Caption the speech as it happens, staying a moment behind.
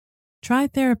Try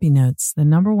Therapy Notes, the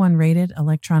 #1 rated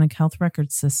electronic health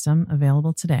record system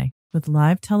available today. With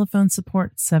live telephone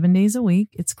support 7 days a week,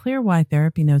 it's clear why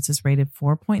Therapy Notes is rated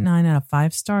 4.9 out of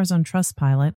 5 stars on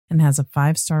Trustpilot and has a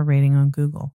 5-star rating on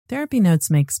Google. Therapy Notes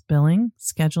makes billing,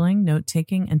 scheduling,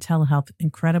 note-taking, and telehealth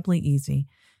incredibly easy.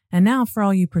 And now, for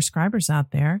all you prescribers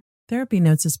out there, Therapy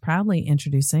Notes is proudly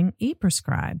introducing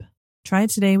ePrescribe. Try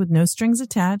it today with no strings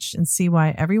attached and see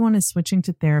why everyone is switching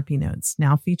to Therapy Notes,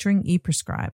 now featuring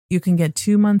ePrescribe. You can get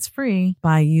 2 months free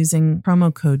by using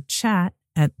promo code CHAT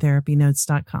at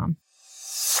therapynotes.com.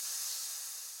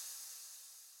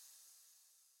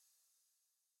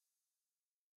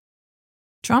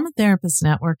 Trauma Therapist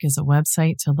Network is a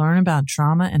website to learn about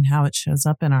trauma and how it shows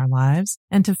up in our lives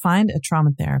and to find a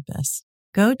trauma therapist.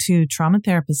 Go to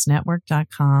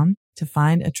traumatherapistnetwork.com to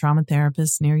find a trauma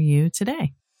therapist near you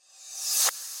today.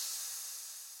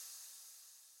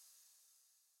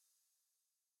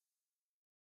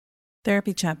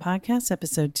 Therapy Chat Podcast,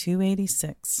 episode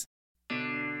 286.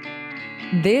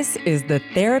 This is the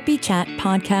Therapy Chat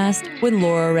Podcast with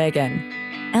Laura Reagan,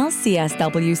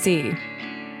 LCSWC.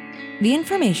 The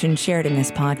information shared in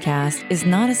this podcast is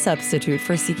not a substitute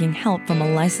for seeking help from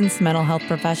a licensed mental health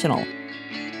professional.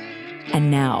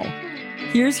 And now,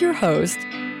 here's your host,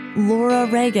 Laura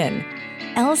Reagan,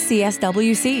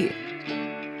 LCSWC.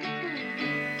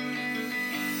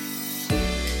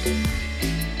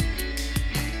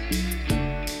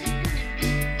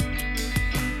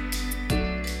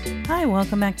 Hi,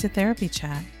 welcome back to Therapy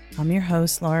Chat. I'm your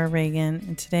host, Laura Reagan,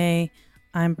 and today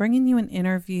I'm bringing you an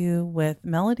interview with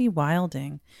Melody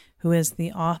Wilding, who is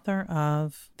the author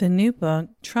of the new book,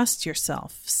 Trust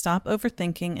Yourself, Stop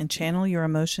Overthinking and Channel Your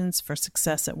Emotions for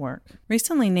Success at Work.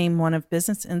 Recently named one of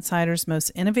Business Insider's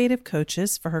most innovative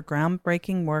coaches for her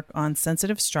groundbreaking work on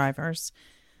sensitive strivers,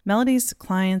 Melody's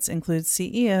clients include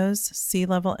CEOs,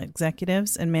 C-level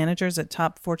executives, and managers at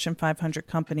top Fortune 500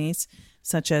 companies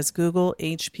such as Google,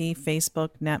 HP, Facebook,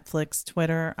 Netflix,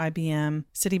 Twitter, IBM,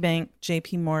 Citibank,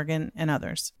 JP Morgan, and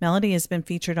others. Melody has been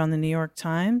featured on the New York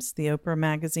Times, the Oprah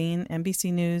Magazine,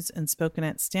 NBC News, and spoken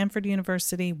at Stanford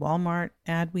University, Walmart,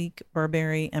 Adweek,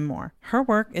 Burberry, and more. Her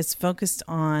work is focused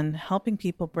on helping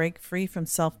people break free from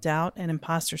self-doubt and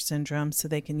imposter syndrome so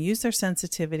they can use their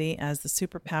sensitivity as the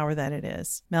superpower that it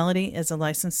is. Melody is a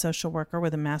licensed social worker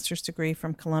with a master's degree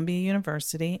from Columbia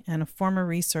University and a former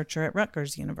researcher at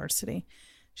Rutgers University.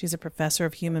 She's a professor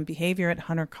of human behavior at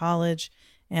Hunter College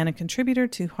and a contributor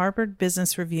to Harvard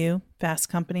Business Review, Fast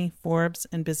Company, Forbes,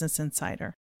 and Business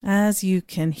Insider. As you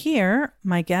can hear,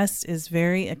 my guest is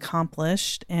very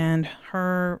accomplished, and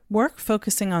her work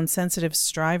focusing on sensitive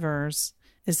strivers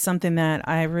is something that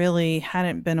I really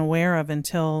hadn't been aware of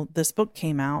until this book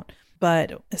came out.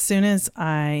 But as soon as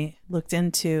I looked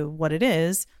into what it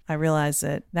is, I realized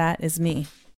that that is me.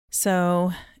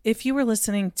 So if you were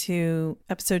listening to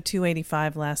episode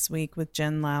 285 last week with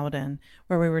Jen Loudon,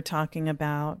 where we were talking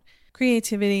about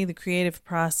creativity, the creative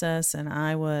process, and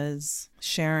I was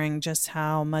sharing just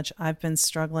how much I've been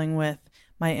struggling with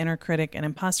my inner critic and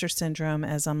imposter syndrome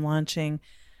as I'm launching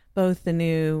both the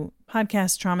new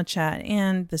podcast Trauma Chat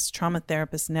and this Trauma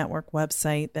Therapist Network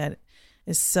website that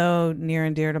is so near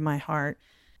and dear to my heart.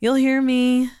 You'll hear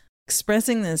me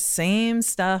expressing the same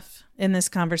stuff in this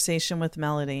conversation with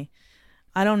Melody.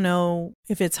 I don't know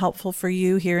if it's helpful for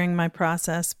you hearing my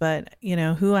process, but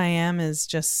who I am is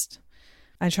just,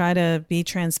 I try to be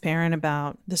transparent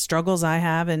about the struggles I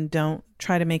have and don't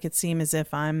try to make it seem as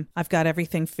if I've got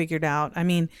everything figured out. I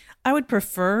mean, I would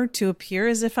prefer to appear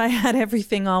as if I had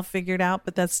everything all figured out,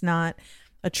 but that's not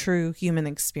a true human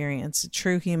experience. A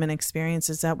true human experience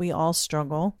is that we all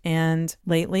struggle. And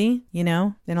lately, in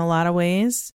a lot of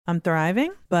ways, I'm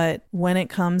thriving. But when it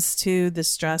comes to the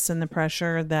stress and the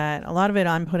pressure that a lot of it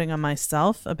I'm putting on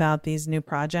myself about these new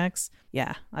projects,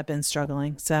 I've been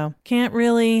struggling. So can't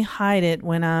really hide it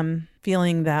when I'm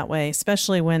feeling that way,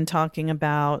 especially when talking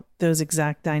about those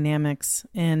exact dynamics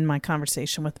in my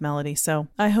conversation with Melody. So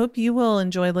I hope you will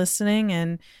enjoy listening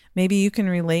and maybe you can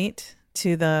relate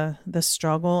to the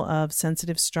struggle of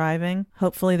sensitive striving.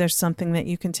 Hopefully there's something that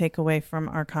you can take away from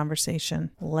our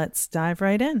conversation. Let's dive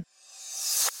right in.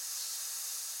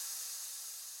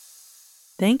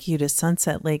 Thank you to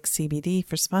Sunset Lake CBD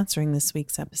for sponsoring this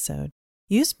week's episode.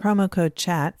 Use promo code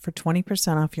CHAT for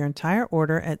 20% off your entire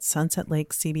order at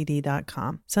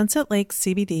sunsetlakecbd.com. Sunset Lake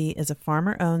CBD is a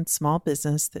farmer-owned small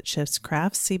business that ships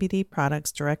craft CBD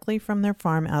products directly from their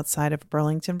farm outside of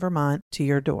Burlington, Vermont to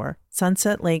your door.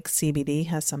 Sunset Lake CBD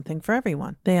has something for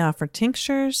everyone. They offer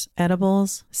tinctures,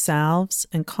 edibles, salves,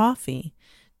 and coffee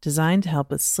designed to help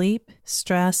with sleep,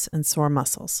 stress, and sore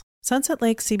muscles. Sunset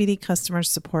Lake CBD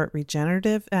customers support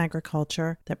regenerative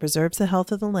agriculture that preserves the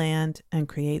health of the land and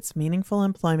creates meaningful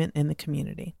employment in the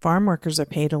community. Farm workers are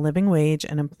paid a living wage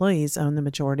and employees own the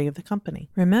majority of the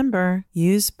company. Remember,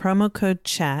 use promo code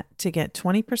CHAT to get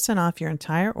 20% off your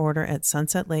entire order at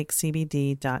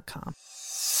sunsetlakecbd.com.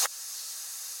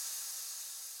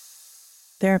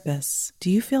 Therapists, do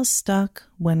you feel stuck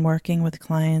when working with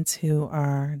clients who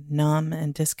are numb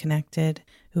and disconnected,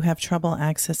 who have trouble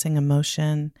accessing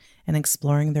emotion and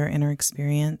exploring their inner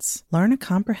experience? Learn a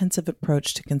comprehensive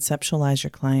approach to conceptualize your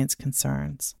client's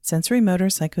concerns. Sensory-motor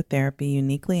psychotherapy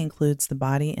uniquely includes the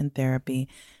body in therapy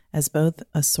as both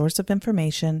a source of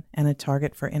information and a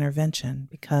target for intervention,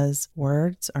 because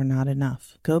words are not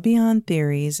enough. Go beyond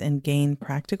theories and gain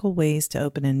practical ways to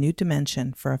open a new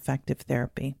dimension for effective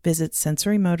therapy. Visit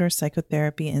Sensory Motor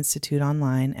Psychotherapy Institute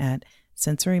online at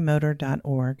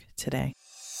sensorymotor.org today.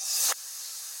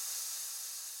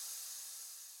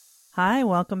 Hi,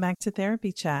 welcome back to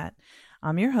Therapy Chat.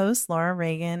 I'm your host, Laura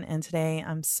Reagan, and today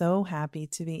I'm so happy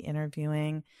to be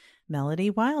interviewing Melody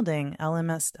Wilding,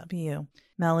 LMSW.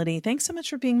 Melody, thanks so much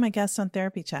for being my guest on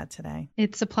Therapy Chat today.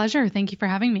 It's a pleasure. Thank you for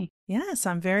having me. Yes,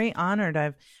 I'm very honored.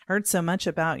 I've heard so much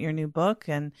about your new book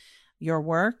and your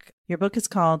work. Your book is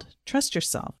called Trust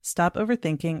Yourself, Stop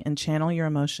Overthinking and Channel Your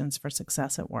Emotions for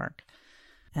Success at Work.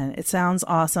 And it sounds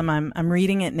awesome. I'm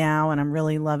reading it now and I'm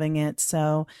really loving it.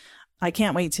 So I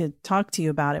can't wait to talk to you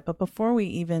about it. But before we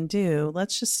even do,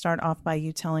 let's just start off by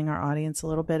you telling our audience a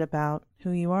little bit about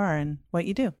who you are and what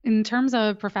you do. In terms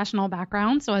of professional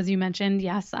background, so as you mentioned,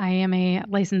 yes, I am a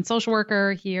licensed social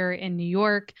worker here in New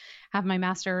York, have my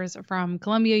master's from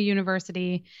Columbia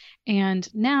University. And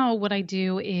now what I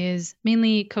do is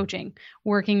mainly coaching,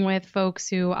 working with folks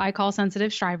who I call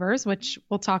sensitive strivers, which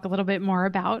we'll talk a little bit more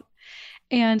about.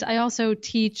 And I also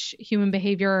teach human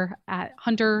behavior at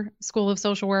Hunter School of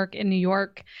Social Work in New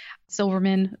York,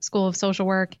 Silverman School of Social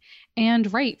Work,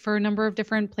 and write for a number of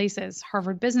different places,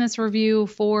 Harvard Business Review,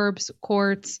 Forbes,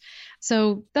 Quartz.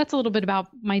 So that's a little bit about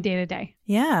my day-to-day.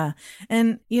 Yeah.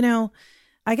 And,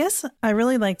 I guess I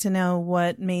really like to know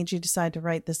what made you decide to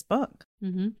write this book.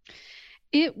 Mm-hmm.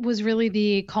 It was really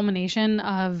the culmination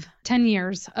of 10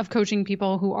 years of coaching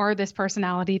people who are this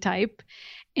personality type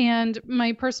and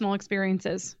my personal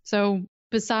experiences. So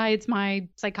besides my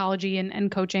psychology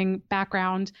and coaching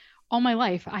background, all my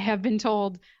life, I have been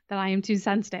told that I am too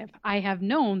sensitive. I have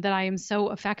known that I am so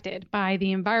affected by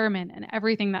the environment and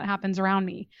everything that happens around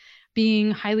me.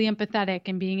 Being highly empathetic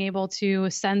and being able to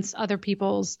sense other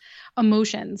people's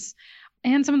emotions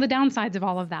and some of the downsides of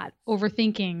all of that,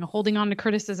 overthinking, holding on to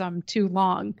criticism too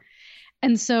long.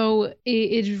 And so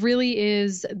it really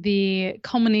is the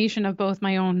culmination of both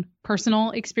my own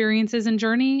personal experiences and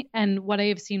journey and what I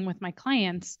have seen with my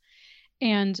clients.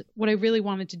 And what I really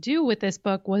wanted to do with this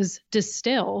book was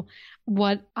distill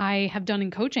what I have done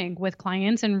in coaching with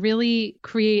clients and really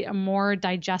create a more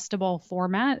digestible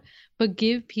format, but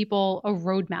give people a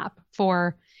roadmap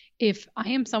for if I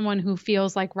am someone who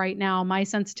feels like right now my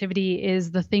sensitivity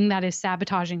is the thing that is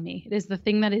sabotaging me, it is the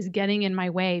thing that is getting in my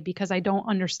way because I don't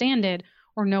understand it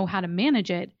or know how to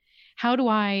manage it, how do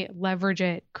I leverage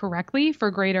it correctly for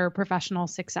greater professional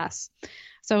success?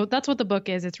 So that's what the book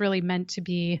is. It's really meant to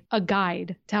be a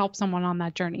guide to help someone on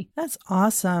that journey. That's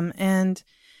awesome. And,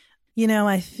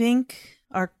 I think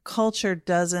our culture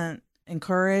doesn't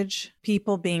encourage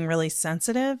people being really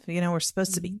sensitive. We're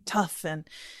supposed to be tough and,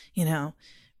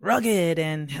 rugged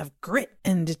and have grit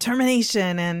and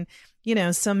determination. And,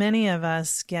 so many of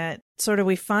us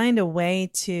we find a way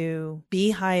to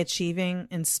be high achieving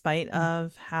in spite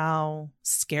of how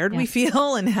scared we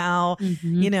feel and how,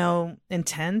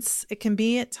 intense it can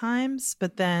be at times.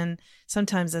 But then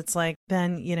sometimes it's like,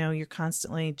 you're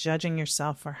constantly judging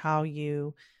yourself for how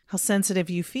sensitive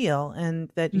you feel and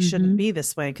that you shouldn't be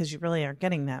this way because you really are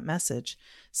getting that message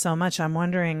so much. I'm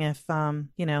wondering if,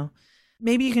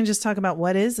 maybe you can just talk about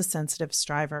what is a sensitive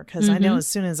striver, because I know as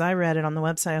soon as I read it on the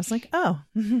website, I was like, oh,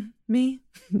 me.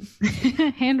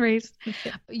 Hand raised.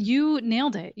 You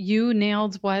nailed it. You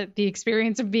nailed what the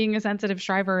experience of being a sensitive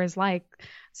striver is like.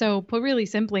 So put really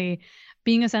simply,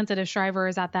 being a sensitive striver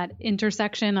is at that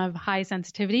intersection of high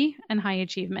sensitivity and high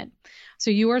achievement. So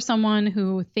you are someone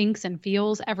who thinks and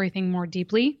feels everything more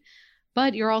deeply,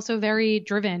 but you're also very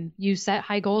driven. You set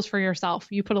high goals for yourself.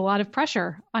 You put a lot of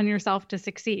pressure on yourself to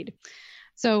succeed.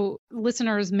 So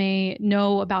listeners may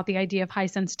know about the idea of high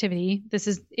sensitivity.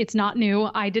 It's not new.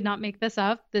 I did not make this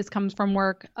up. This comes from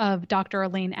work of Dr.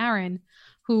 Elaine Aron,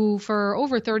 who for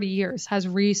over 30 years has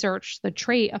researched the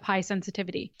trait of high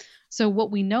sensitivity. So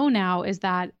what we know now is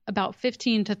that about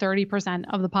 15 to 30%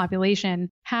 of the population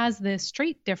has this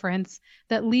trait difference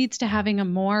that leads to having a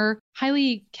more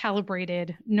highly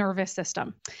calibrated nervous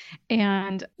system.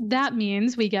 And that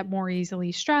means we get more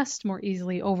easily stressed, more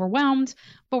easily overwhelmed,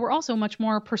 but we're also much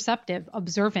more perceptive,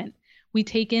 observant. We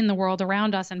take in the world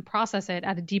around us and process it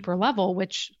at a deeper level,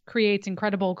 which creates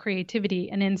incredible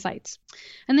creativity and insights.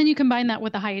 And then you combine that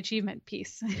with the high achievement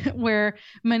piece, where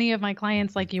many of my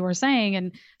clients, like you were saying,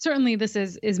 and certainly this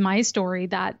is my story,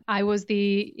 that I was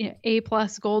the A+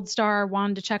 gold star,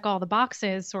 wanted to check all the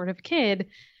boxes sort of kid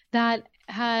that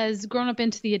has grown up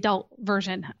into the adult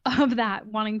version of that,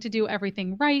 wanting to do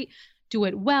everything right, do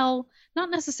it well, not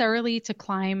necessarily to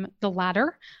climb the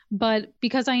ladder, but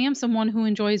because I am someone who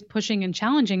enjoys pushing and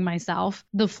challenging myself.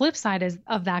 The flip side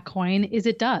of that coin is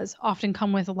it does often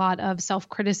come with a lot of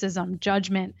self-criticism,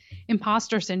 judgment,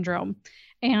 imposter syndrome.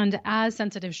 And as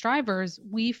sensitive strivers,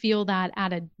 we feel that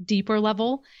at a deeper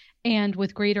level and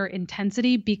with greater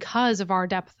intensity because of our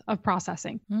depth of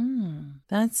processing.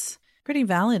 That's pretty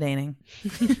validating.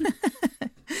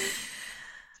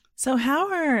 So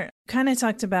kind of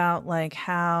talked about like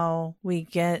how we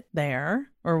get there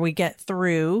or we get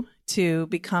through to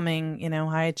becoming,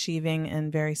 high achieving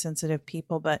and very sensitive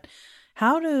people. But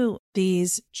how do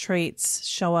these traits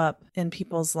show up in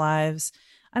people's lives?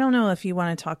 I don't know if you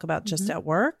want to talk about just at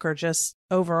work or just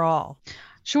overall.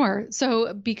 Sure.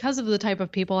 So because of the type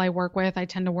of people I work with, I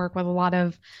tend to work with a lot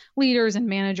of leaders and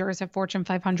managers at Fortune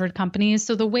 500 companies.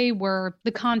 So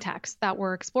the context that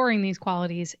we're exploring these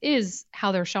qualities is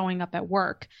how they're showing up at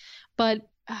work. But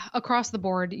across the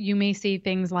board, you may see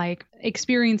things like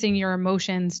experiencing your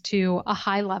emotions to a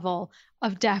high level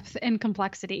of depth and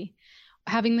complexity,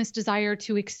 having this desire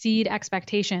to exceed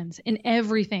expectations in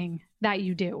everything that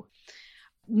you do,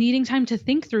 needing time to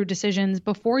think through decisions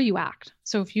before you act.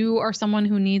 So if you are someone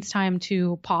who needs time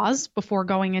to pause before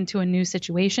going into a new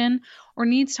situation or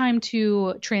needs time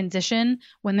to transition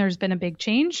when there's been a big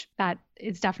change, that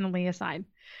is definitely a sign.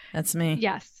 That's me.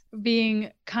 Yes.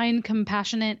 Being kind,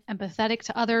 compassionate, empathetic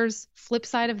to others. Flip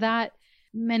side of that,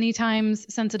 many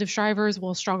times sensitive strivers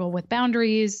will struggle with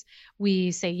boundaries.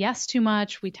 We say yes too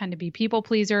much. We tend to be people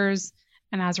pleasers.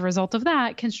 And as a result of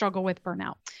that, can struggle with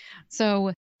burnout.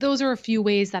 So those are a few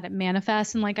ways that it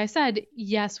manifests. And like I said,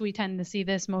 yes, we tend to see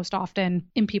this most often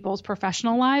in people's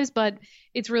professional lives, but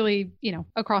it's really,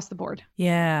 across the board.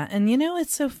 Yeah. And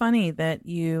it's so funny that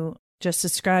you just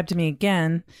described to me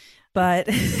again, but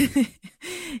I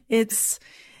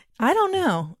don't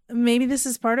know, maybe this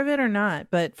is part of it or not,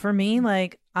 but for me,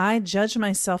 like I judge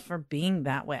myself for being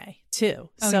that way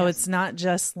too. So It's not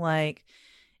just like,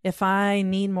 if I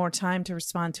need more time to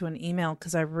respond to an email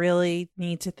because I really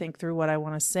need to think through what I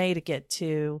want to say to get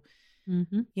to,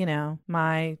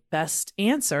 my best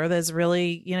answer that's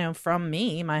really, from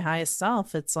me, my highest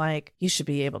self, it's like, you should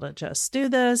be able to just do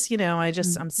this.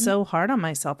 I'm so hard on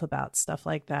myself about stuff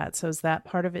like that. So is that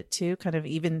part of it too? Kind of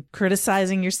even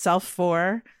criticizing yourself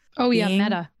for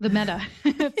the meta,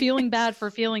 feeling bad for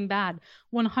feeling bad,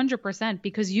 100%,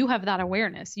 because you have that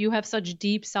awareness. You have such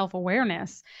deep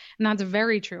self-awareness. And that's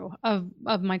very true of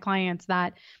my clients,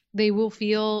 that they will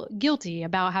feel guilty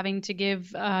about having to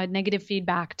give negative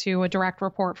feedback to a direct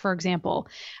report, for example,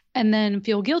 and then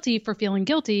feel guilty for feeling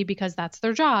guilty because that's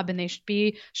their job and they should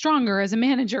be stronger as a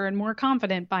manager and more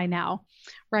confident by now,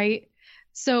 right?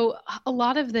 So a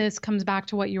lot of this comes back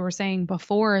to what you were saying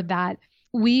before, that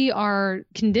we are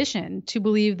conditioned to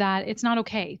believe that it's not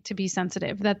okay to be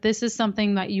sensitive, that this is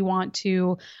something that you want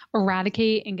to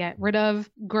eradicate and get rid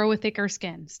of, grow a thicker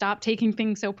skin, stop taking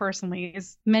things so personally,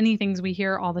 is many things we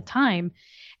hear all the time.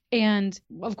 And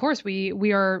of course,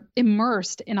 we are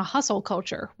immersed in a hustle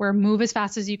culture where move as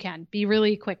fast as you can, be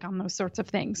really quick on those sorts of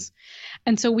things.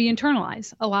 And so we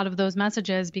internalize a lot of those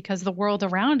messages because the world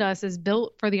around us is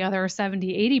built for the other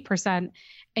 70, 80%.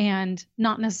 And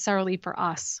not necessarily for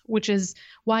us, which is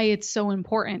why it's so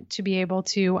important to be able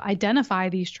to identify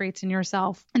these traits in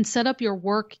yourself and set up your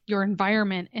work, your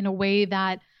environment in a way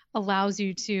that allows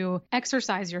you to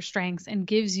exercise your strengths and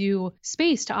gives you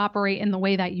space to operate in the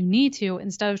way that you need to,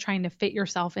 instead of trying to fit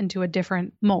yourself into a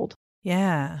different mold.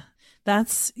 Yeah,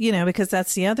 that's, because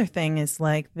that's the other thing, is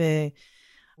like the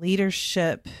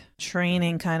leadership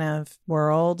training kind of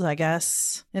world, I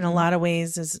guess, in a lot of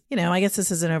ways is, I guess this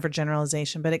is an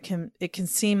overgeneralization, but it can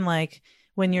seem like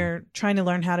when you're trying to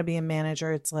learn how to be a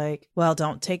manager, it's like, well,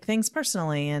 don't take things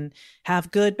personally and have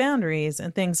good boundaries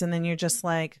and things. And then you're just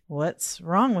like, what's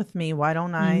wrong with me? Why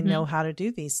don't I know how to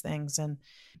do these things? And,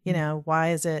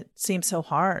 why does it seem so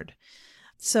hard?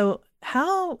 So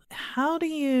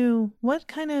what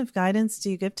kind of guidance do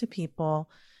you give to people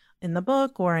in the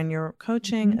book or in your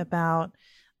coaching about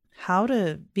how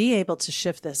to be able to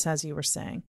shift this, as you were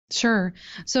saying? Sure.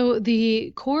 So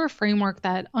the core framework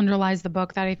that underlies the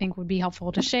book that I think would be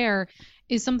helpful to share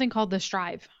is something called the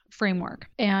STRIVE framework.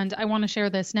 And I want to share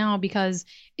this now because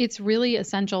it's really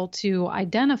essential to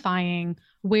identifying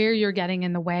where you're getting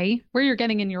in the way, where you're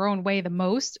getting in your own way the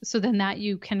most, so then that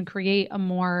you can create a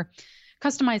more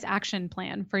customized action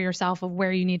plan for yourself of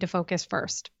where you need to focus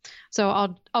first. So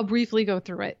I'll briefly go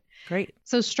through it. Great.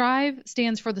 So STRIVE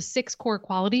stands for the 6 core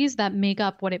qualities that make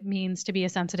up what it means to be a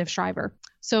sensitive striver.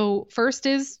 So first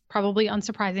is, probably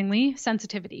unsurprisingly,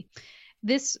 sensitivity.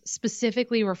 This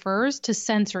specifically refers to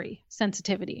sensory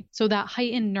sensitivity, so that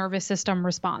heightened nervous system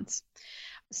response.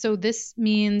 So this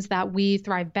means that we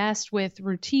thrive best with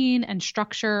routine and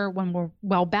structure when we're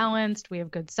well balanced, we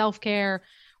have good self-care,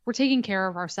 we're taking care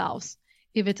of ourselves.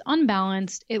 If it's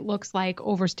unbalanced, it looks like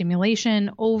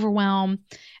overstimulation, overwhelm,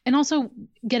 and also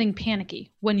getting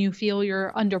panicky when you feel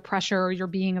you're under pressure or you're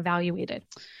being evaluated.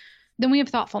 Then we have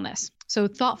thoughtfulness. So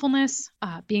thoughtfulness,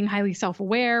 being highly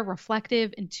self-aware,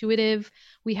 reflective, intuitive.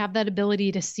 We have that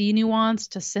ability to see nuance,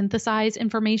 to synthesize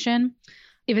information.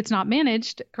 If it's not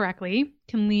managed correctly,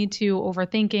 can lead to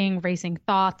overthinking, racing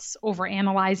thoughts,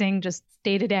 overanalyzing just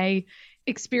day-to-day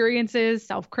experiences,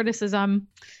 self-criticism.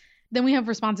 Then we have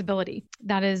responsibility.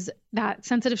 That is that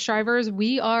sensitive strivers,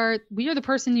 we are the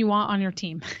person you want on your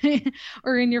team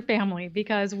or in your family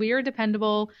because we are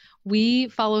dependable. We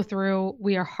follow through.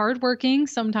 We are hardworking,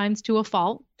 sometimes to a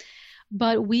fault,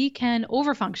 but we can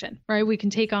overfunction, right? We can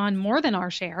take on more than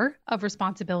our share of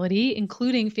responsibility,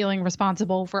 including feeling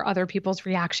responsible for other people's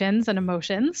reactions and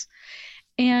emotions.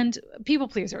 And people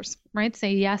pleasers, right?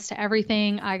 Say yes to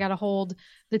everything. I got to hold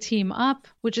the team up,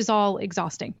 which is all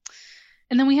exhausting.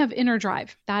 And then we have inner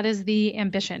drive. That is the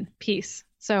ambition piece.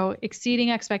 So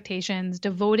exceeding expectations,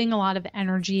 devoting a lot of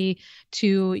energy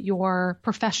to your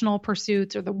professional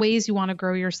pursuits or the ways you want to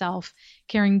grow yourself,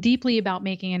 caring deeply about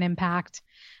making an impact.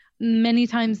 Many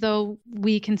times, though,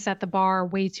 we can set the bar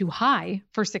way too high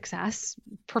for success,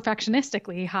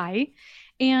 perfectionistically high,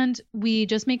 and we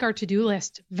just make our to-do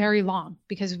list very long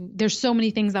because there's so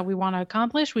many things that we want to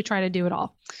accomplish. We try to do it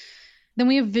all. Then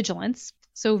we have vigilance.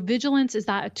 So vigilance is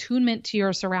that attunement to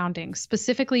your surroundings,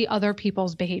 specifically other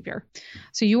people's behavior.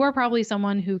 So you are probably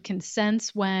someone who can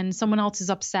sense when someone else is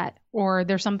upset or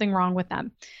there's something wrong with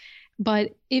them.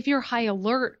 But if you're high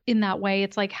alert in that way,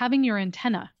 it's like having your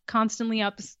antenna constantly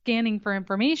up scanning for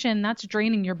information. That's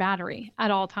draining your battery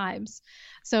at all times.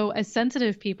 So as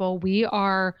sensitive people, we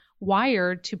are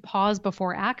wired to pause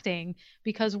before acting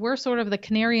because we're sort of the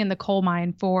canary in the coal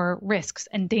mine for risks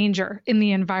and danger in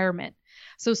the environment.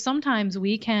 So sometimes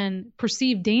we can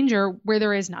perceive danger where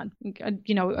there is none,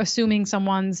 assuming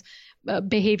someone's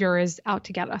behavior is out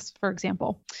to get us, for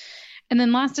example. And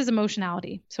then last is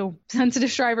emotionality. So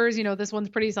sensitive strivers, this one's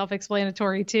pretty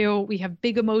self-explanatory too. We have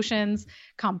big emotions,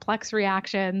 complex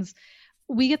reactions.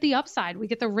 We get the upside. We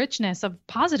get the richness of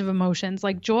positive emotions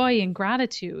like joy and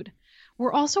gratitude.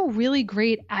 We're also really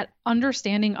great at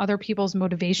understanding other people's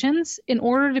motivations in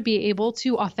order to be able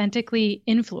to authentically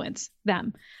influence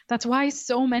them. That's why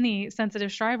so many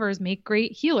sensitive strivers make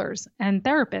great healers and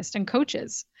therapists and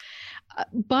coaches.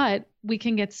 But we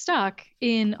can get stuck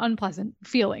in unpleasant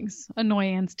feelings,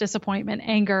 annoyance, disappointment,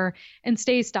 anger, and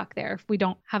stay stuck there if we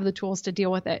don't have the tools to deal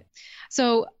with it.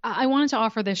 So I wanted to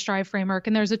offer this STRIVE framework,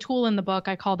 and there's a tool in the book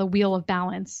I call the Wheel of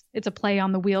Balance. It's a play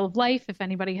on the Wheel of Life, if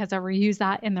anybody has ever used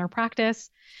that in their practice.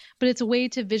 But it's a way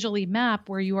to visually map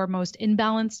where you are most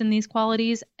imbalanced in these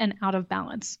qualities and out of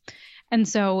balance. And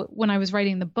so when I was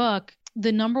writing the book,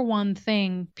 the number one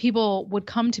thing people would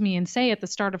come to me and say at the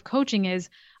start of coaching is,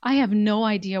 I have no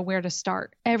idea where to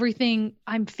start. Everything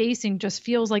I'm facing just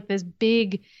feels like this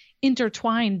big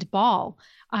intertwined ball.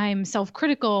 I'm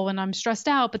self-critical and I'm stressed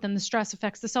out, but then the stress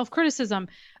affects the self-criticism.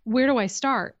 Where do I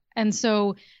start? And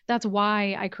so that's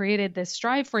why I created this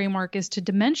STRIVE framework, is to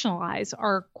dimensionalize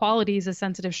our qualities as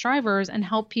sensitive strivers and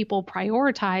help people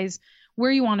prioritize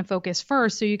where you want to focus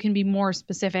first so you can be more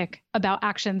specific about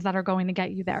actions that are going to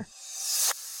get you there.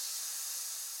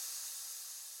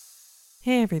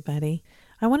 Hey, everybody.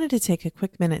 I wanted to take a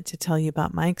quick minute to tell you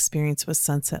about my experience with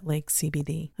Sunset Lake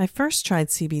CBD. I first tried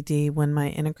CBD when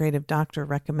my integrative doctor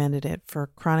recommended it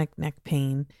for chronic neck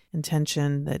pain and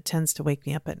tension that tends to wake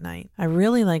me up at night. I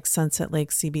really like Sunset Lake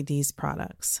CBD's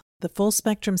products. The full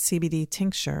spectrum CBD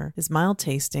tincture is mild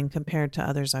tasting compared to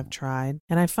others I've tried,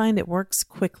 and I find it works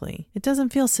quickly. It doesn't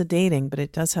feel sedating, but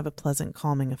it does have a pleasant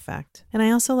calming effect. And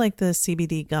I also like the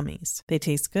CBD gummies. They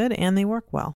taste good and they work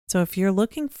well. So if you're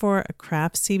looking for a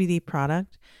craft CBD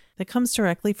product that comes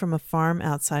directly from a farm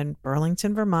outside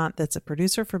Burlington, Vermont that's a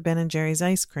producer for Ben & Jerry's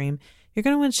ice cream, you're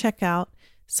going to want to check out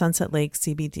Sunset Lake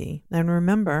CBD. And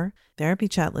remember, Therapy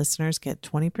Chat listeners get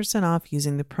 20% off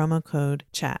using the promo code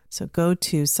CHAT. So go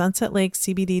to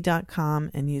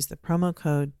sunsetlakecbd.com and use the promo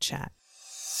code CHAT.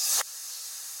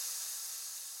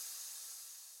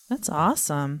 That's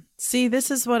awesome. See, this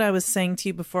is what I was saying to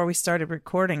you before we started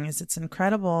recording, is it's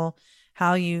incredible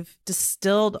how you've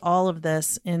distilled all of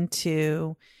this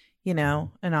into, an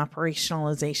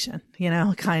operationalization,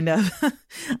 kind of.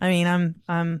 I mean,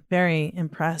 I'm very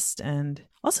impressed and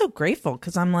also grateful,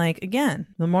 because I'm like, again,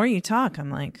 the more you talk,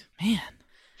 I'm like, man,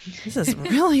 this is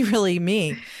really, really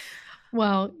me.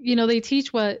 Well, they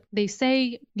teach what they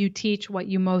say, you teach what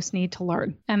you most need to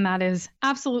learn. And that is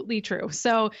absolutely true.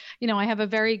 So, I have a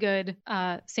very good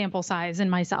sample size in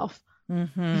myself.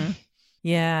 Mm-hmm.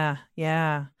 Yeah.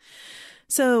 Yeah.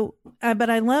 So, but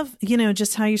I love,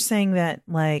 just how you're saying that,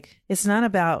 like, it's not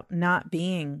about not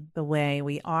being the way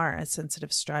we are as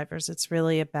sensitive strivers. It's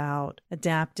really about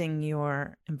adapting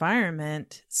your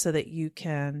environment so that you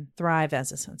can thrive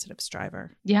as a sensitive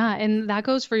striver. Yeah. And that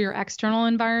goes for your external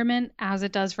environment as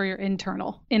it does for your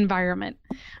internal environment,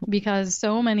 because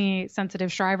so many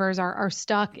sensitive strivers are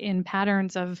stuck in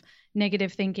patterns of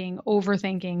negative thinking,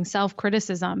 overthinking,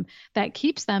 self-criticism that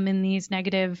keeps them in these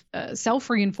negative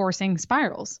self-reinforcing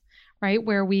spirals, right?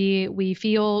 Where we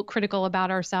feel critical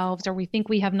about ourselves, or we think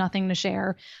we have nothing to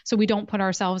share, so we don't put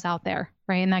ourselves out there,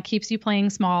 right? And that keeps you playing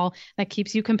small, that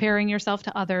keeps you comparing yourself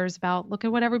to others about, look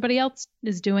at what everybody else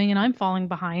is doing and I'm falling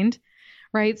behind,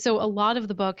 right? So a lot of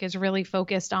the book is really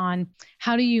focused on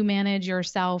how do you manage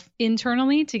yourself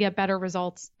internally to get better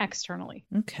results externally.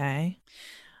 Okay.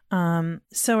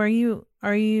 So are you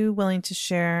willing to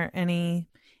share any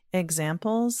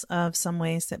examples of some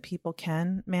ways that people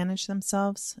can manage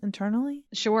themselves internally?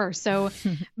 Sure. So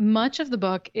much of the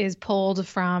book is pulled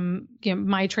from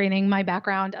my training. My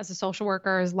background as a social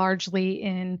worker is largely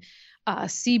in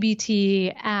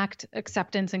CBT, ACT,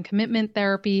 acceptance and commitment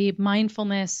therapy,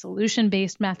 mindfulness,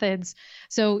 solution-based methods.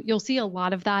 So you'll see a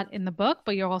lot of that in the book,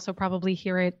 but you'll also probably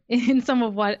hear it in some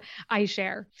of what I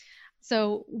share.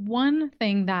 So one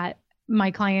thing that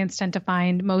my clients tend to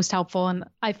find most helpful, and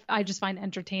I just find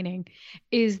entertaining,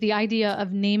 is the idea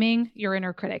of naming your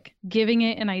inner critic, giving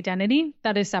it an identity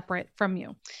that is separate from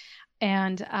you.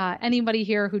 And anybody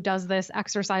here who does this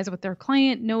exercise with their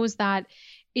client knows that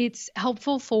it's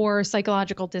helpful for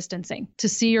psychological distancing, to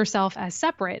see yourself as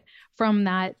separate from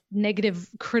that negative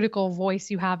critical voice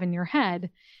you have in your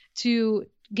head, to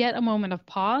get a moment of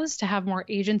pause, to have more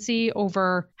agency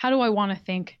over how do I want to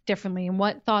think differently and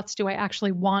what thoughts do I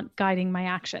actually want guiding my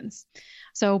actions.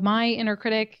 So my inner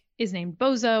critic is named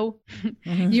Bozo.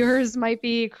 Mm-hmm. Yours might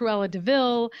be Cruella de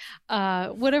Vil,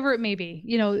 whatever it may be.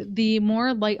 The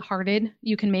more lighthearted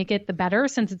you can make it, the better,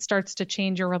 since it starts to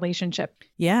change your relationship.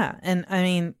 Yeah. And I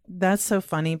mean, that's so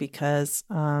funny because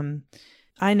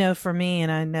I know for me,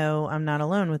 and I know I'm not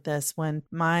alone with this, when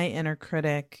my inner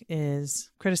critic is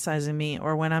criticizing me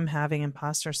or when I'm having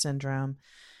imposter syndrome,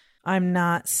 I'm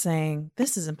not saying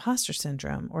this is imposter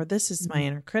syndrome or this is my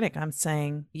inner critic. I'm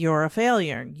saying you're a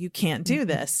failure. You can't do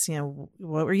this.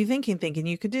 What were you thinking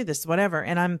you could do this, whatever.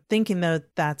 And I'm thinking though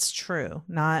that's true,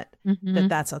 not that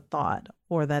that's a thought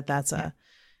or that that's a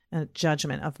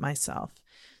judgment of myself.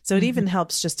 So it even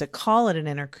helps just to call it an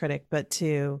inner critic, but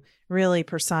to really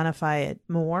personify it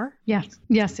more.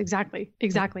 Yes, exactly.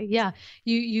 Yeah.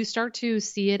 You start to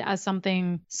see it as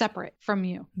something separate from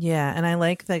you. Yeah. And I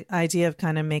like the idea of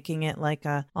kind of making it like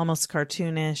a almost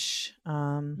cartoonish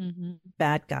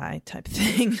bad guy type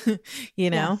thing,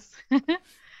 Yes.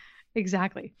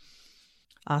 Exactly.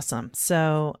 Awesome.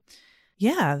 So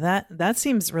yeah, that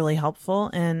seems really helpful.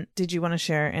 And did you want to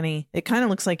share any? It kind of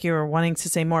looks like you were wanting to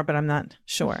say more, but I'm not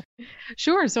sure.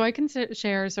 Sure. So I can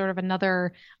share sort of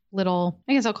another little,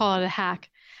 I guess I'll call it a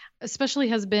hack, especially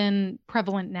has been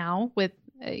prevalent now with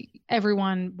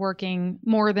everyone working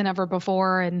more than ever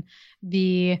before and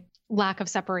the lack of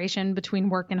separation between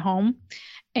work and home.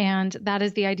 And that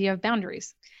is the idea of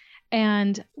boundaries.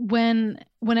 And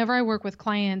whenever I work with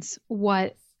clients,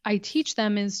 what I teach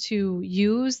them is to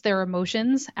use their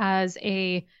emotions as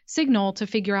a signal to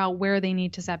figure out where they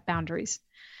need to set boundaries.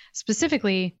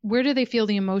 Specifically, where do they feel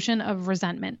the emotion of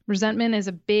resentment? Resentment is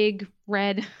a big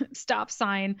red stop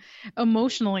sign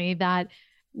emotionally that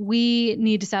we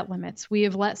need to set limits. We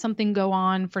have let something go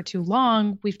on for too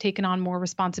long. We've taken on more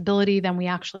responsibility than we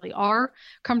actually are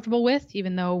comfortable with,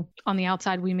 even though on the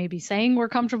outside we may be saying we're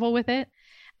comfortable with it.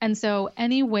 And so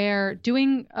anywhere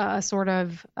doing a sort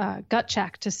of gut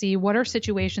check to see what are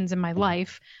situations in my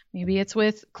life, maybe it's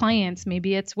with clients,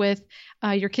 maybe it's with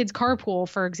your kid's carpool,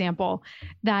 for example,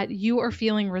 that you are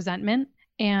feeling resentment.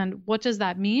 And what does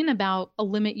that mean about a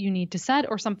limit you need to set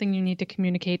or something you need to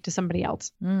communicate to somebody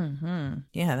else? Mm-hmm.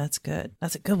 Yeah, that's good.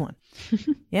 That's a good one.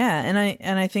 Yeah.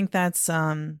 And I think that's,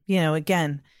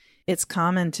 again, it's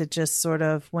common to just sort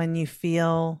of when you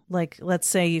feel like, let's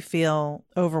say you feel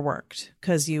overworked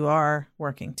because you are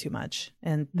working too much,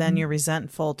 and then you're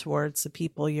resentful towards the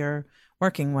people you're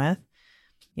working with,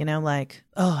 like,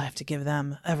 oh, I have to give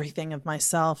them everything of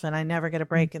myself and I never get a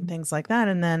break and things like that.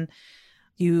 And then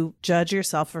you judge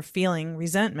yourself for feeling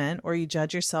resentment, or you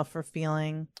judge yourself for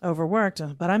feeling overworked.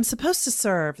 But I'm supposed to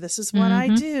serve. This is what I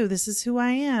do. This is who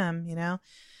I am,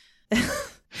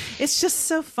 It's just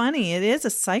so funny. It is a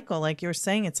cycle. Like you were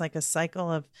saying, it's like a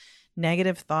cycle of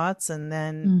negative thoughts and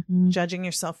then judging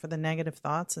yourself for the negative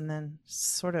thoughts, and then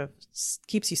sort of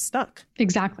keeps you stuck.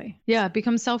 Exactly. Yeah. It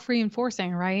becomes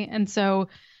self-reinforcing, right? And so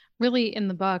really in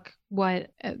the book,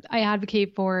 what I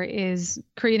advocate for is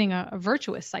creating a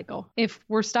virtuous cycle. If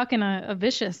we're stuck in a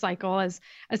vicious cycle as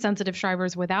sensitive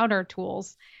strivers without our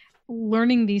tools,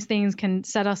 learning these things can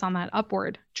set us on that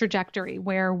upward trajectory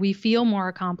where we feel more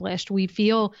accomplished, we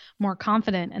feel more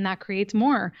confident, and that creates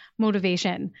more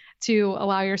motivation to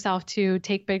allow yourself to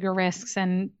take bigger risks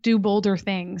and do bolder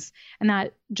things. And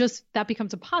that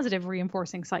becomes a positive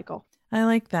reinforcing cycle. I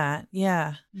like that.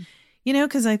 Yeah.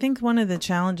 Because I think one of the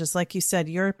challenges, like you said,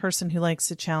 you're a person who likes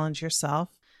to challenge yourself.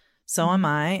 So am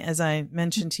I, as I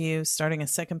mentioned to you, starting a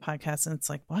second podcast. And it's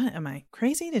like, what? Am I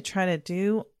crazy to try to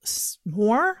do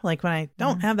more? Like when I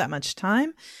don't have that much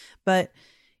time. But,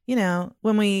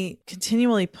 when we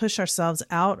continually push ourselves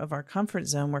out of our comfort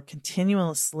zone, we're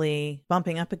continuously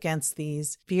bumping up against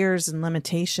these fears and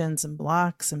limitations and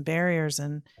blocks and barriers.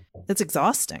 And it's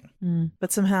exhausting.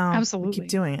 But somehow we keep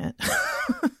doing it.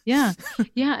 Yeah.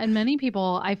 Yeah. And many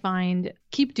people, I find,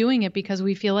 keep doing it because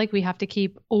we feel like we have to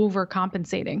keep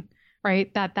overcompensating,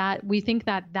 right? That we think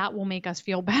that will make us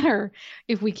feel better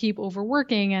if we keep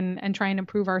overworking and trying to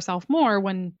prove ourselves more,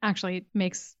 when actually it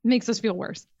makes us feel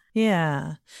worse.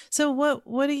 Yeah. So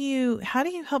how do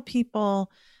you help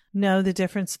people know the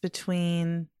difference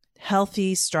between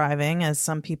healthy striving, as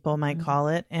some people might call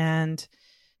it, and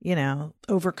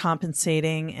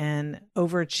overcompensating and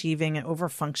overachieving and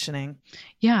overfunctioning?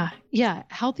 Yeah. Yeah.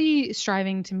 Healthy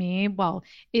striving to me,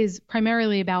 is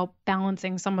primarily about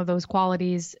balancing some of those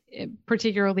qualities,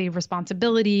 particularly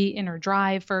responsibility, inner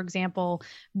drive, for example,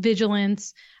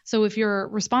 vigilance. So if your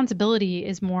responsibility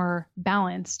is more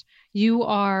balanced, you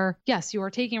are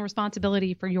taking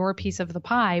responsibility for your piece of the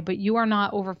pie, but you are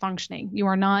not overfunctioning. You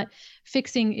are not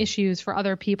fixing issues for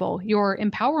other people. You're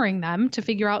empowering them to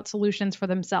figure out solutions for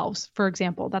themselves. For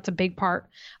example, that's a big part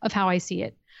of how I see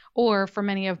it. Or for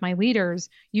many of my leaders,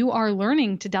 you are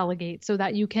learning to delegate so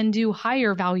that you can do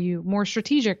higher value, more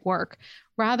strategic work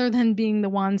rather than being the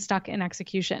one stuck in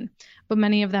execution. But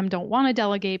many of them don't want to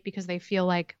delegate because they feel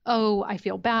like, oh, I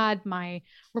feel bad. My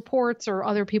reports or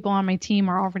other people on my team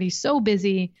are already so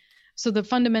busy. So the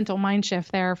fundamental mind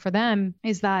shift there for them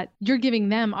is that you're giving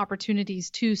them opportunities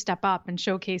to step up and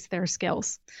showcase their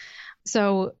skills.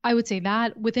 So I would say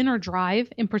that within our drive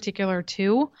in particular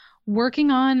too,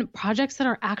 working on projects that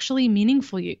are actually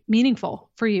meaningful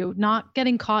for you, not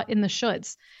getting caught in the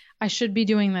shoulds. I should be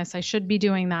doing this. I should be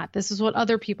doing that. This is what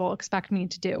other people expect me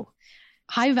to do.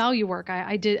 High value work.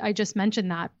 I just mentioned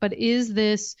that, but is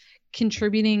this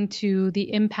contributing to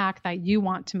the impact that you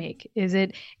want to make? Is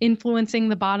it influencing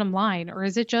the bottom line, or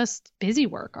is it just busy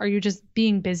work? Are you just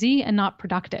being busy and not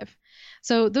productive?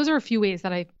 So those are a few ways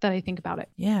that I think about it.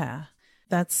 Yeah.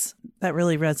 That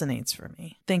really resonates for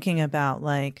me. Thinking about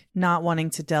like not wanting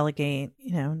to delegate,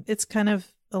 it's kind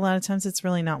of, a lot of times it's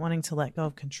really not wanting to let go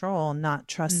of control, not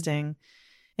trusting.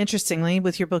 Interestingly,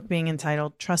 with your book being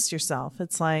entitled Trust Yourself,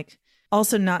 it's like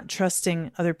also not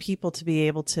trusting other people to be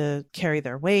able to carry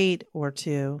their weight or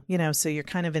to, so you're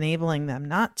kind of enabling them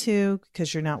not to,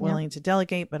 because you're not willing to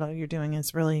delegate, but all you're doing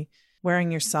is really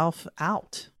wearing yourself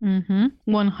out.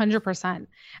 100%.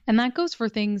 And that goes for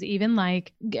things even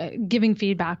like giving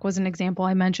feedback was an example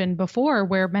I mentioned before,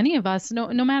 where many of us, no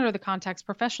matter the context,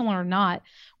 professional or not,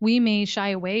 we may shy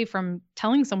away from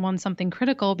telling someone something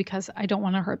critical because I don't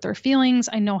want to hurt their feelings.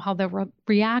 I know how they'll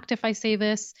react if I say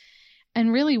this.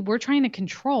 And really, we're trying to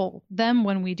control them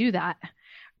when we do that,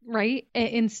 right?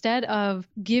 Instead of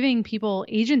giving people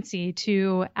agency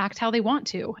to act how they want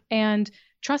to and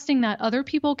trusting that other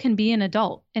people can be an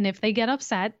adult. And if they get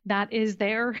upset, that is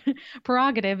their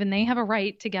prerogative and they have a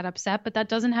right to get upset, but that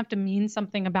doesn't have to mean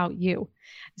something about you.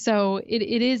 So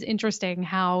it is interesting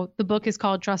how the book is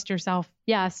called Trust Yourself.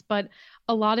 Yes, but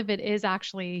a lot of it is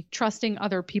actually trusting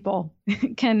other people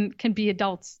can be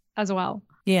adults as well.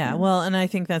 Yeah, well, and I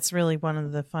think that's really one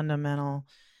of the fundamental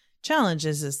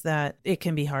challenges is that it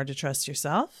can be hard to trust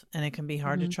yourself and it can be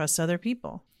hard to trust other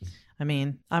people. I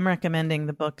mean, I'm recommending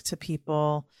the book to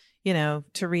people,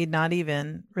 to read not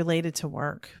even related to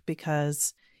work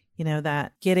because,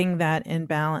 that getting that in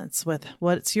balance with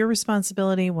what's your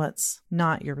responsibility, what's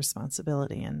not your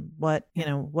responsibility, and what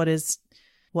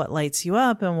lights you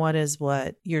up and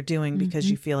what you're doing because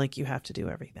you feel like you have to do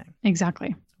everything.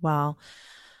 Exactly. Well,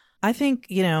 I think,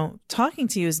 talking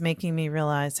to you is making me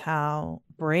realize how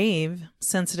brave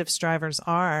sensitive strivers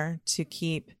are to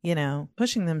keep,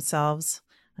 pushing themselves.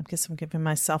 I guess I'm giving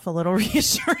myself a little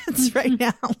reassurance right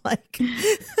now,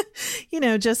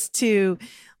 just to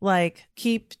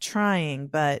keep trying,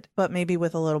 but maybe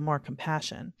with a little more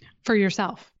compassion. For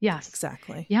yourself. Yes.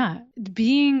 Exactly. Yeah.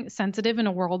 Being sensitive in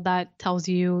a world that tells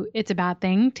you it's a bad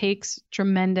thing takes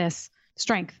tremendous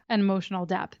strength and emotional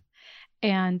depth.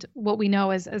 And what we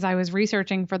know is, as I was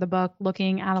researching for the book,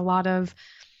 looking at a lot of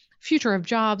future of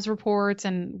jobs reports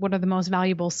and what are the most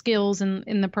valuable skills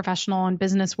in the professional and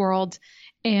business world.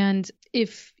 And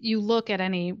if you look at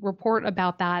any report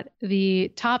about that,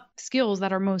 the top skills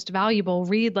that are most valuable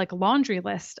read like a laundry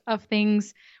list of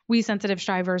things we sensitive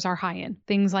strivers are high in.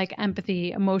 Things like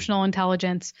empathy, emotional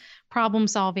intelligence, problem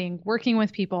solving, working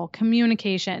with people,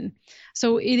 communication.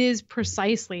 So it is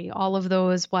precisely all of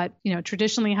those what,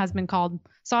 traditionally has been called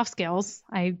soft skills.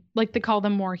 I like to call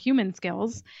them more human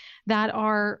skills that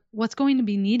are what's going to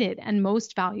be needed and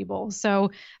most valuable.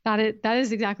 So that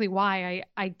is exactly why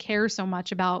I care so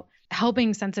much about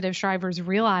helping sensitive strivers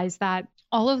realize that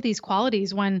all of these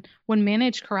qualities, when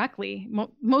managed correctly,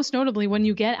 most notably when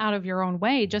you get out of your own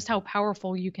way, just how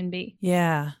powerful you can be.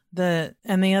 Yeah. The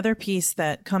other piece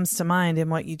that comes to mind in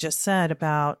what you just said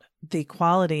about the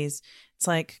qualities, it's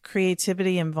like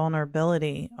creativity and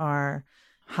vulnerability are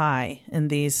high in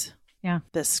this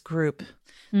group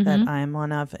that I am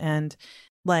one of. And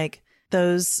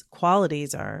those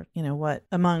qualities are,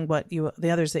 the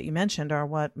others that you mentioned are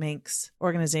what makes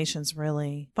organizations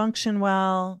really function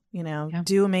well,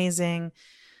 do amazing,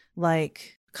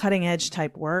 cutting edge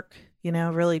type work,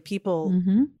 really people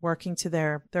working to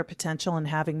their potential and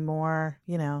having more,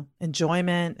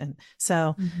 enjoyment. And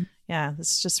so,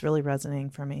 it's just really resonating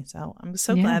for me. So I'm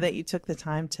so glad that you took the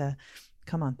time to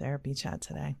come on Therapy Chat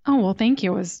today. Oh, well, thank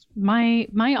you. It was my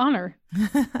honor.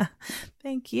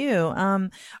 Thank you.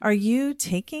 Are you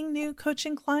taking new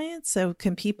coaching clients? So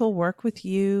can people work with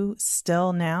you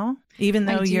still now, even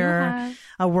though you're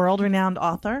a world-renowned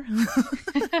author?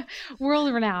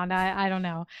 World-renowned. I don't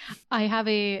know. I have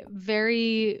a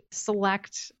very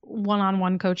select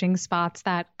one-on-one coaching spots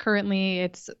that currently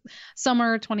it's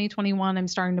summer 2021. I'm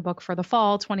starting to book for the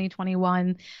fall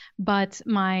 2021. But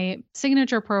my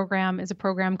signature program is a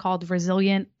program called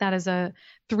Resilient. That is a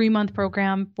 3-month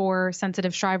program for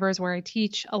sensitive strivers where I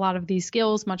teach a lot of these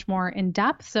skills much more in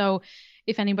depth. So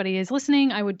if anybody is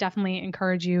listening, I would definitely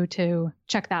encourage you to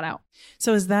check that out.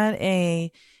 So is that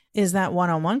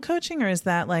one-on-one coaching or is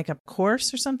that like a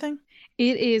course or something?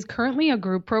 It is currently a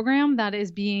group program that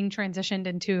is being transitioned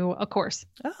into a course.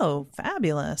 Oh,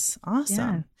 fabulous. Awesome.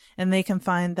 Yeah. And they can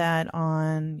find that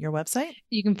on your website?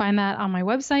 You can find that on my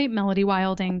website,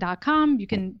 melodywilding.com. You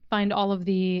can find all of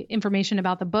the information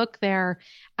about the book there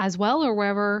as well, or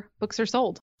wherever books are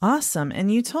sold. Awesome.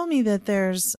 And you told me that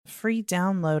there's free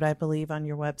download, I believe, on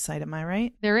your website. Am I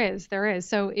right? There is.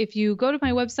 So if you go to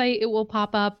my website, it will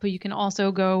pop up, but you can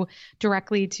also go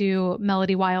directly to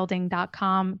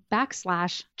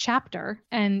melodywilding.com/chapter,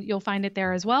 and you'll find it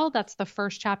there as well. That's the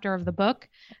first chapter of the book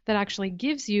that actually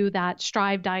gives you that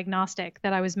Strive diagnostic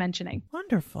that I was mentioning.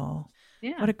 Wonderful.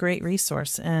 Yeah. What a great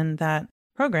resource. And that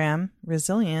program,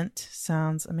 Resilient,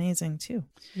 sounds amazing too.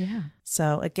 Yeah.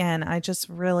 So again, I just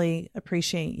really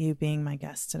appreciate you being my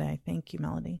guest today. Thank you,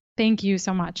 Melody. Thank you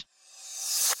so much.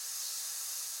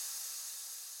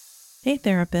 Hey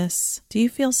therapists, do you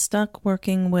feel stuck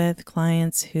working with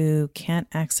clients who can't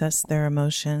access their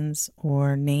emotions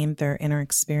or name their inner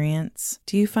experience?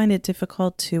 Do you find it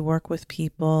difficult to work with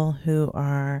people who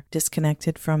are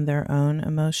disconnected from their own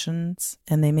emotions,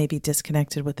 and they may be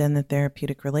disconnected within the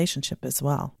therapeutic relationship as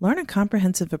well? Learn a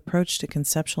comprehensive approach to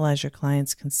conceptualize your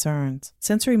client's concerns.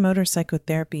 Sensory motor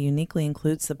psychotherapy uniquely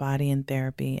includes the body in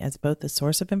therapy as both the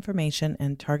source of information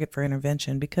and target for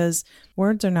intervention because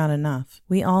words are not enough.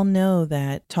 We all know know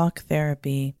that talk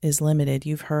therapy is limited.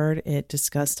 You've heard it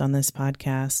discussed on this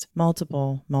podcast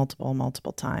multiple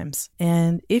times.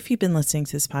 And if you've been listening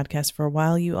to this podcast for a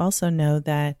while, you also know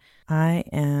that I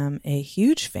am a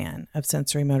huge fan of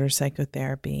sensory motor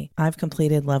psychotherapy. I've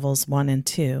completed levels 1 and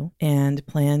 2 and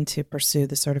plan to pursue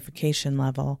the certification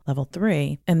level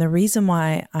 3. And the reason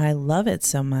why I love it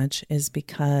so much is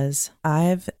because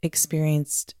I've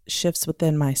experienced shifts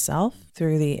within myself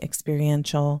through the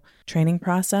experiential training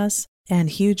process and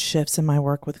huge shifts in my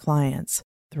work with clients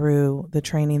through the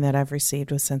training that I've received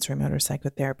with Sensory Motor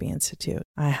Psychotherapy Institute.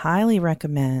 I highly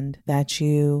recommend that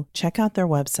you check out their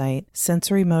website,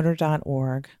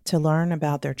 sensorymotor.org, to learn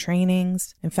about their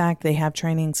trainings. In fact, they have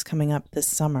trainings coming up this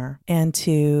summer, and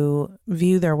to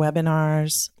view their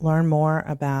webinars, learn more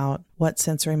about what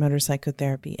sensory motor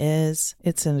psychotherapy is.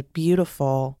 It's a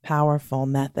beautiful, powerful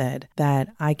method that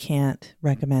I can't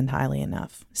recommend highly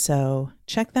enough. So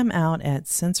check them out at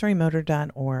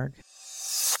sensorymotor.org.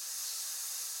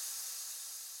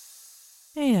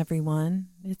 Hey everyone,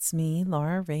 it's me,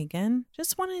 Laura Reagan.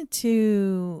 Just wanted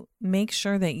to make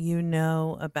sure that you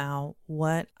know about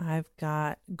what I've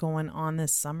got going on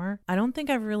this summer. I don't think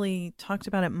I've really talked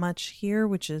about it much here,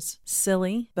 which is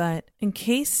silly, but in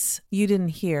case you didn't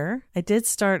hear, I did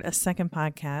start a second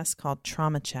podcast called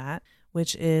Trauma Chat,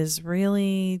 which is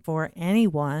really for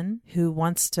anyone who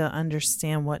wants to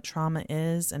understand what trauma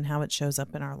is and how it shows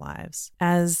up in our lives.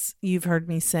 As you've heard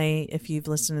me say, if you've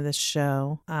listened to this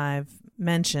show, I've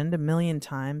mentioned a million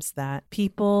times that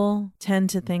people tend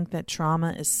to think that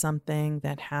trauma is something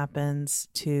that happens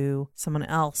to someone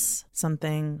else,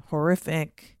 something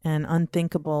horrific and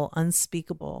unthinkable,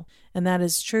 unspeakable. And that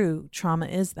is true. Trauma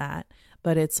is that.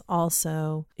 But it's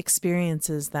also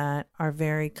experiences that are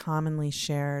very commonly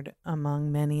shared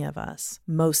among many of us,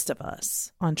 most of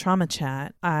us. On Trauma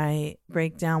Chat, I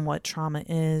break down what trauma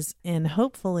is in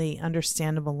hopefully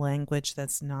understandable language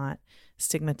that's not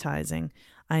stigmatizing.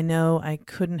 I know I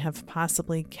couldn't have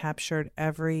possibly captured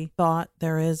every thought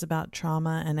there is about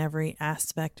trauma and every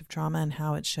aspect of trauma and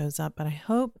how it shows up, but I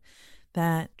hope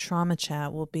that Trauma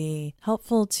Chat will be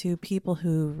helpful to people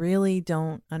who really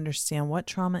don't understand what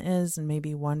trauma is and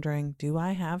maybe wondering, do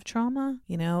I have trauma?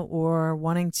 Or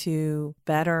wanting to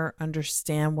better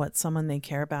understand what someone they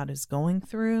care about is going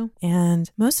through. And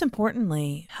most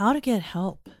importantly, how to get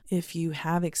help if you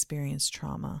have experienced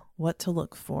trauma, what to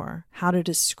look for, how to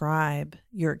describe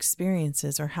your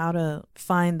experiences, or how to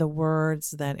find the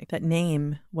words that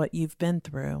name what you've been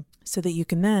through, so that you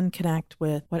can then connect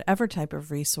with whatever type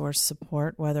of resource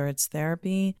support, whether it's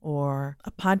therapy or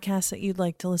a podcast that you'd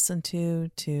like to listen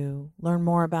to learn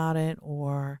more about it,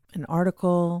 or an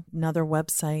article, another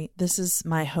website. This is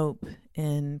my hope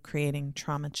in creating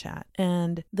Trauma Chat.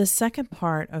 And the second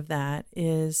part of that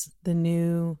is the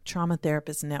new Trauma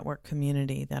Therapist Network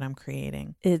community that I'm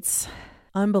creating. It's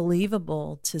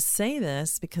unbelievable to say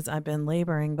this because I've been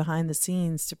laboring behind the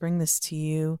scenes to bring this to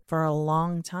you for a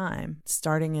long time.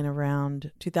 Starting in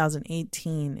around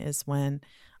 2018 is when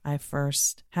I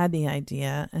first had the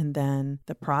idea, and then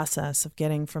the process of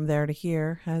getting from there to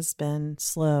here has been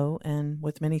slow and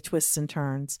with many twists and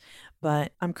turns.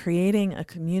 But I'm creating a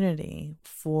community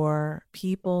for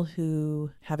people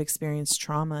who have experienced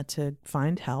trauma to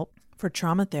find help, for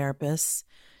trauma therapists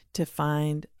to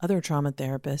find other trauma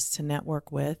therapists to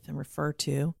network with and refer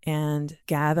to, and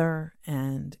gather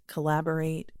and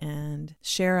collaborate and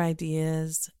share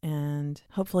ideas, and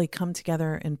hopefully come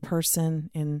together in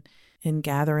person in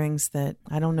gatherings that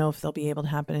I don't know if they'll be able to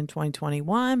happen in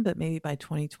 2021, but maybe by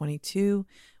 2022,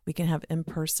 we can have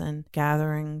in-person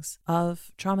gatherings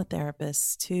of trauma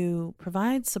therapists to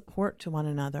provide support to one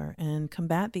another and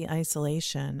combat the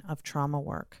isolation of trauma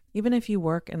work. Even if you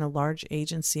work in a large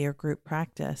agency or group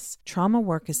practice, trauma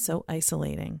work is so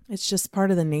isolating. It's just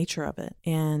part of the nature of it.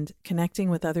 And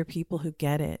connecting with other people who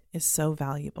get it is so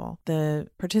valuable. The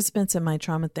participants in my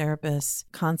trauma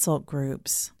therapist consult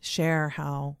groups share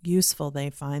how useful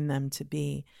they find them to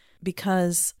be,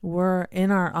 because we're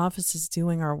in our offices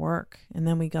doing our work and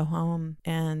then we go home,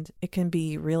 and it can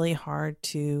be really hard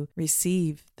to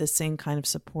receive the same kind of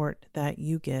support that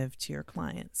you give to your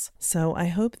clients. So I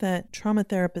hope that Trauma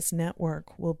Therapist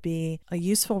Network will be a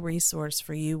useful resource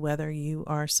for you, whether you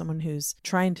are someone who's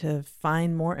trying to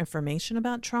find more information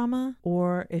about trauma,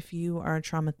 or if you are a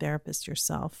trauma therapist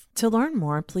yourself. To learn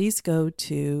more, please go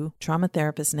to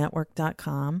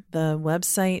traumatherapistnetwork.com. The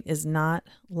website is not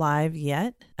live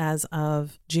yet as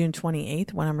of June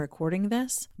 28th when I'm recording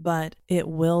this, but it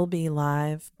will be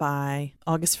live by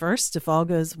August 1st if all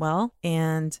goes well,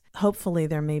 and hopefully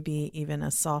there may be even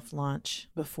a soft launch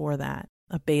before that.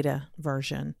 a beta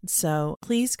version. So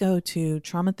please go to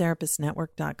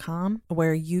traumatherapistnetwork.com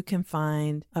where you can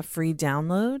find a free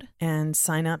download and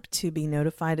sign up to be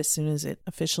notified as soon as it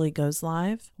officially goes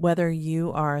live. Whether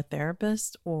you are a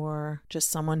therapist or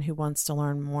just someone who wants to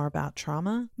learn more about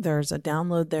trauma, there's a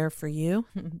download there for you,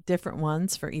 different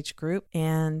ones for each group.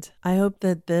 And I hope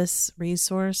that this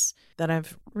resource that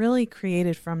I've really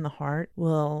created from the heart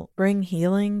will bring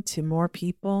healing to more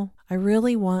people. I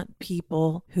really want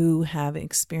people who have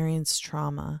experienced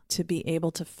trauma to be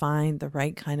able to find the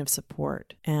right kind of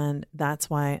support. And that's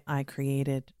why I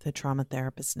created the Trauma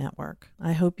Therapist Network.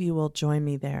 I hope you will join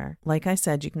me there. Like I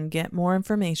said, you can get more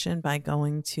information by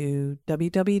going to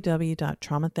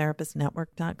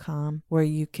www.traumatherapistnetwork.com, where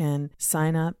you can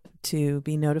sign up to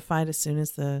be notified as soon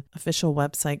as the official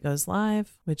website goes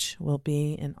live, which will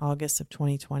be in August of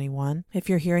 2021. If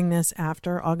you're hearing this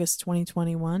after August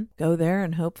 2021, go there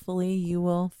and hopefully you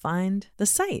will find the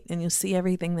site and you'll see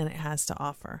everything that it has to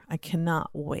offer. I cannot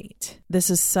wait.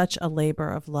 This is such a labor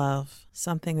of love,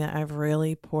 something that I've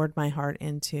really poured my heart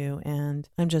into, and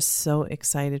I'm just so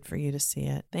excited for you to see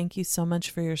it. Thank you so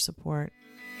much for your support.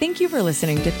 Thank you for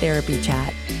listening to Therapy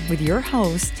Chat with your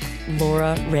host,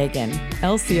 Laura Reagan,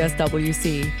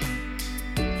 LCSWC.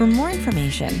 For more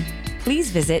information,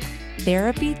 please visit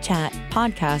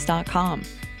therapychatpodcast.com.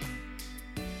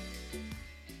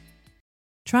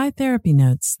 Try Therapy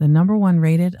Notes, the #1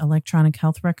 rated electronic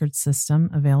health record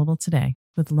system available today.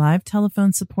 With live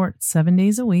telephone support 7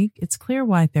 days a week, it's clear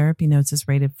why Therapy Notes is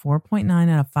rated 4.9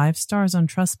 out of 5 stars on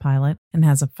Trustpilot and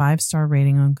has a 5-star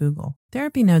rating on Google.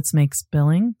 Therapy Notes makes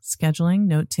billing, scheduling,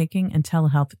 note-taking, and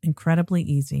telehealth incredibly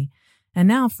easy. And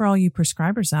now, for all you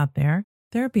prescribers out there,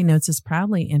 Therapy Notes is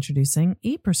proudly introducing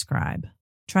ePrescribe.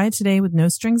 Try it today with no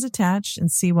strings attached and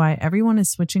see why everyone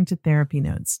is switching to Therapy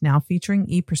Notes, now featuring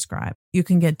ePrescribe. You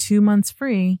can get 2 months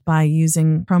free by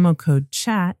using promo code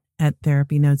CHAT at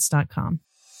therapynotes.com.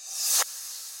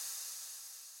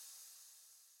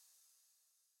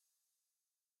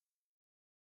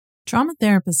 Trauma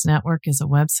Therapist Network is a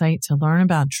website to learn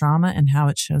about trauma and how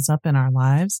it shows up in our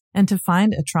lives and to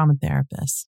find a trauma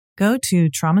therapist. Go to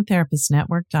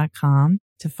traumatherapistnetwork.com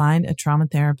to find a trauma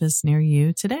therapist near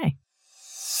you today.